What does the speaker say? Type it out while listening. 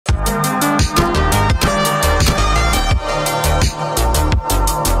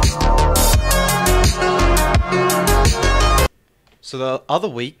So the other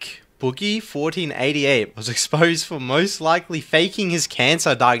week, Boogie2988 was exposed for most likely faking his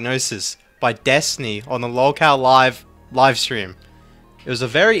cancer diagnosis by Destiny on the LolcowLive live stream. It was a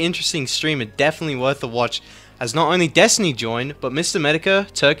very interesting stream and definitely worth a watch, as not only Destiny joined, but Mr. Medica,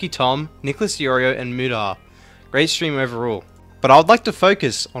 Turkey Tom, Nicholas Diorio and Mudar. Great stream overall. But I would like to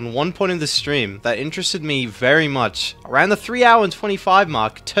focus on one point of the stream that interested me very much. Around the 3 hour and 25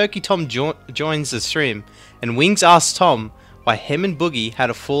 mark, Turkey Tom joins the stream, and Wings asked Tom why him and Boogie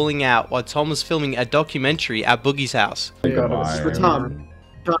had a falling out while Tom was filming a documentary at Boogie's house. Yeah, for Tom,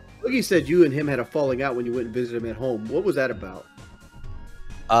 Boogie said you and him had a falling out when you went and visited him at home. What was that about?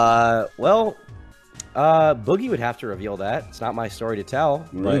 Boogie would have to reveal that. It's not my story to tell,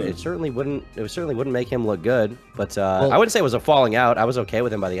 but it certainly wouldn't make him look good. But I wouldn't say it was a falling out. I was okay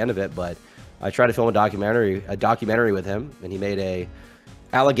with him by the end of it, but I tried to film a documentary with him, and he made a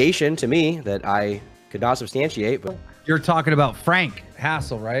allegation to me that I could not substantiate. But you're talking about Frank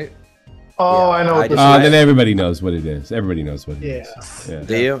Hassel, right? Oh, yeah, I know. Then everybody knows what it is. Everybody knows what it is. Yeah.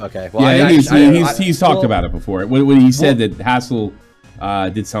 Do you? Okay. Well, yeah, he's talked about it before. When he said that Hassel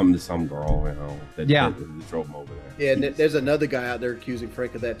did something to some girl, you know, that drove him over there. Yeah, and there's another guy out there accusing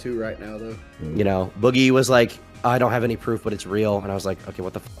Frank of that too right now, though. You know, Boogie was like, I don't have any proof, but it's real. And I was like, okay,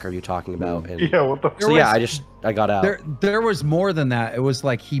 what the fuck are you talking about? And yeah, what the fuck? So yeah, I got out. There was more than that. It was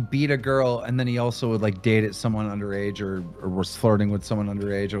like he beat a girl, and then he also would like date someone underage or was flirting with someone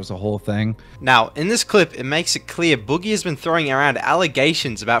underage. It was a whole thing. Now, in this clip, it makes it clear Boogie has been throwing around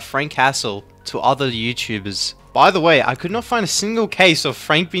allegations about Frank Hassel to other YouTubers. By the way, I could not find a single case of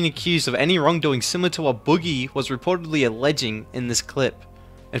Frank being accused of any wrongdoing similar to what Boogie was reportedly alleging in this clip.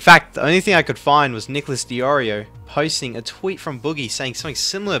 In fact, the only thing I could find was Nicholas Diorio posting a tweet from Boogie saying something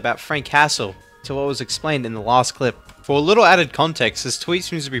similar about Frank Hassel to what was explained in the last clip. For a little added context, this tweet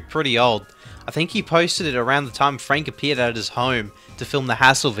seems to be pretty old. I think he posted it around the time Frank appeared at his home to film the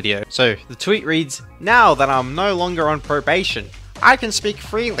Hassel video. So, the tweet reads, "Now that I'm no longer on probation, I can speak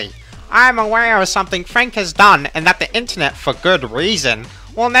freely. I'm aware of something Frank has done and that the internet, for good reason,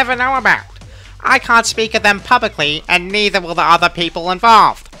 will never know about. I can't speak of them publicly, and neither will the other people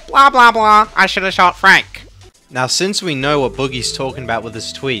involved. Blah blah blah, I should have shot Frank." Now, since we know what Boogie's talking about with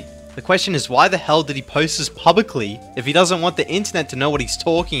this tweet, the question is why the hell did he post this publicly if he doesn't want the internet to know what he's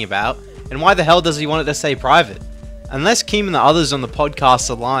talking about, and why the hell does he want it to stay private? Unless Keem and the others on the podcast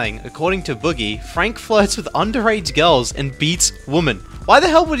are lying, according to Boogie, Frank flirts with underage girls and beats women. Why the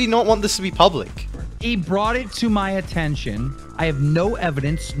hell would he not want this to be public? He brought it to my attention. I have no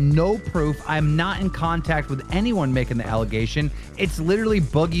evidence, no proof. I'm not in contact with anyone making the allegation. It's literally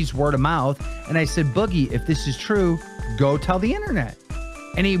Boogie's word of mouth. And I said, Boogie, if this is true, go tell the internet.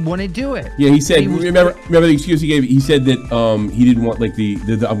 And he wouldn't do it. Yeah, he said, remember the excuse he gave? He said that he didn't want like the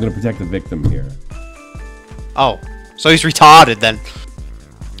I'm going to protect the victim here. Oh, so he's retarded then.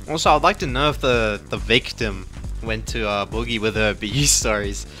 Also, I'd like to know if the victim went to Boogie with her abuse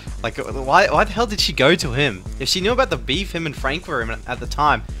stories. Like, why the hell did she go to him? If she knew about the beef him and Frank were in at the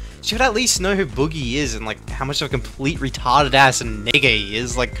time, she would at least know who Boogie is and like how much of a complete retarded ass and nigga he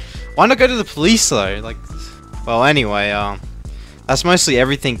is. Like, why not go to the police though? Like, well, anyway, that's mostly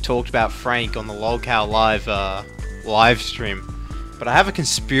everything talked about Frank on the LolcowLive live stream. But I have a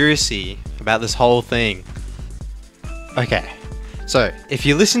conspiracy about this whole thing. Okay. So, if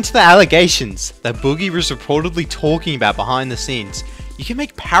you listen to the allegations that Boogie was reportedly talking about behind the scenes, you can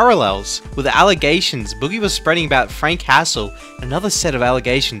make parallels with the allegations Boogie was spreading about Frank Hassel and another set of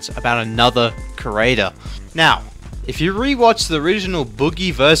allegations about another creator. Now, if you rewatch the original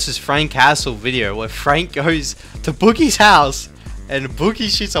Boogie versus Frank Hassel video where Frank goes to Boogie's house and Boogie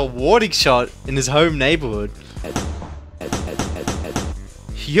shoots a warning shot in his home neighborhood,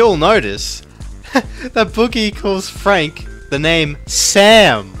 you'll notice that Boogie calls Frank the name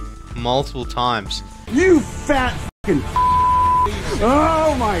Sam multiple times. You fat f***ing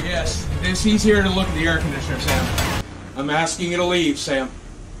oh my. Yes, he's here to look at the air conditioner, Sam. I'm asking you to leave, Sam.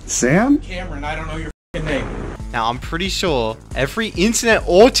 Sam? Cameron, I don't know your f***ing name. Now, I'm pretty sure every internet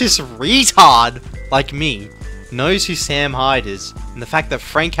autist retard like me knows who Sam Hyde is, and the fact that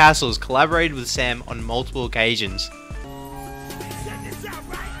Frank Hassel has collaborated with Sam on multiple occasions.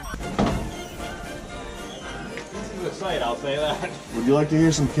 I'll say that. Would you like to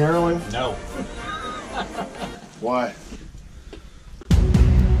hear some caroling? No. Why?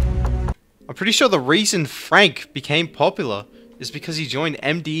 I'm pretty sure the reason Frank became popular is because he joined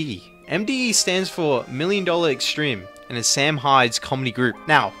MDE. MDE stands for $1 Million Extreme and is Sam Hyde's comedy group.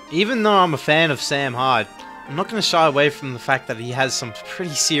 Now, even though I'm a fan of Sam Hyde, I'm not going to shy away from the fact that he has some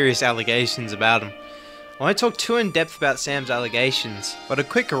pretty serious allegations about him. I won't talk too in depth about Sam's allegations, but a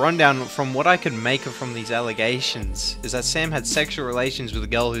quick rundown from what I could make of from these allegations is that Sam had sexual relations with a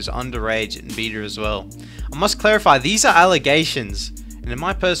girl who's underage and beat her as well. I must clarify, these are allegations, and in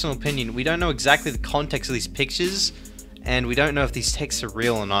my personal opinion, we don't know exactly the context of these pictures, and we don't know if these texts are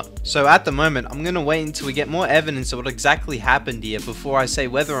real or not. So at the moment, I'm gonna wait until we get more evidence of what exactly happened here before I say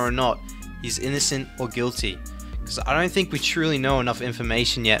whether or not he's innocent or guilty. Because I don't think we truly know enough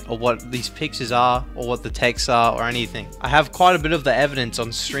information yet, or what these pictures are, or what the texts are, or anything. I have quite a bit of the evidence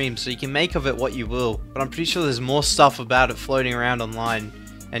on stream, so you can make of it what you will, but I'm pretty sure there's more stuff about it floating around online,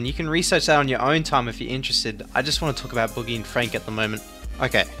 and you can research that on your own time if you're interested. I just want to talk about Boogie and Frank at the moment.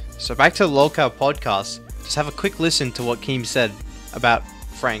 Okay, so back to the Lolcow podcast. Just have a quick listen to what Keem said about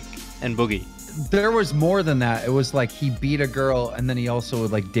Frank and Boogie. There was more than that. It was like he beat a girl and then he also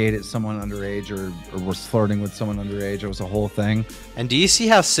would like dated someone underage or was flirting with someone underage. It was a whole thing. And do you see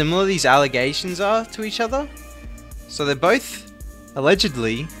how similar these allegations are to each other? So they both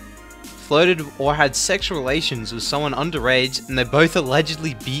allegedly flirted or had sexual relations with someone underage, and they both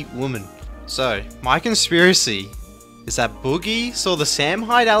allegedly beat women. So my conspiracy is that Boogie saw the Sam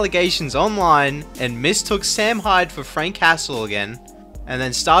Hyde allegations online and mistook Sam Hyde for Frank Castle again, and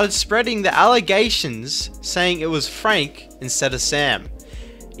then started spreading the allegations saying it was Frank instead of Sam.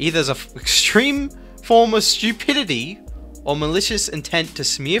 Either as an extreme form of stupidity or malicious intent to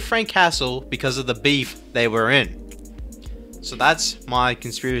smear Frank Castle because of the beef they were in. So that's my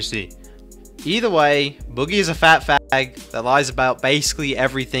conspiracy. Either way, Boogie is a fat fag that lies about basically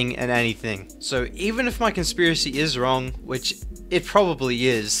everything and anything. So even if my conspiracy is wrong, which it probably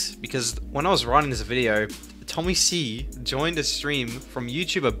is, because when I was writing this video, TommyC joined a stream from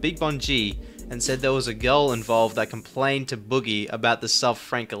YouTuber BigBunjeeeeees and said there was a girl involved that complained to Boogie about the stuff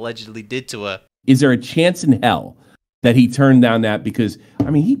Frank allegedly did to her. Is there a chance in hell that he turned down that? Because,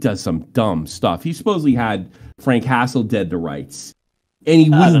 I mean, he does some dumb stuff. He supposedly had Frank Castle dead to rights, and he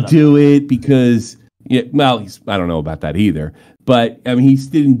wouldn't do it because, yeah, well, I don't know about that either. But, I mean, he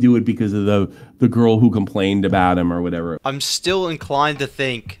didn't do it because of the girl who complained about him or whatever. I'm still inclined to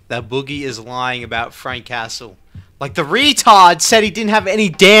think that Boogie is lying about Frank Castle. Like, the retard said he didn't have any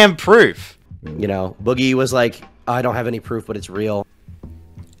damn proof. You know, Boogie was like, I don't have any proof, but it's real.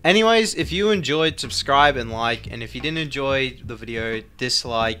 Anyways, if you enjoyed, subscribe and like. And if you didn't enjoy the video,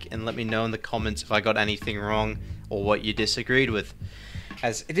 dislike and let me know in the comments if I got anything wrong or what you disagreed with.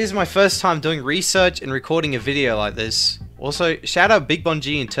 As it is my first time doing research and recording a video like this. Also, shout out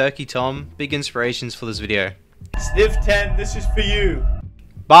BigBunjeeeeees and Turkey Tom, big inspirations for this video. Sniff 10, this is for you.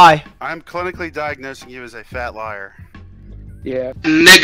 Bye. I'm clinically diagnosing you as a fat liar. Yeah. Nigga.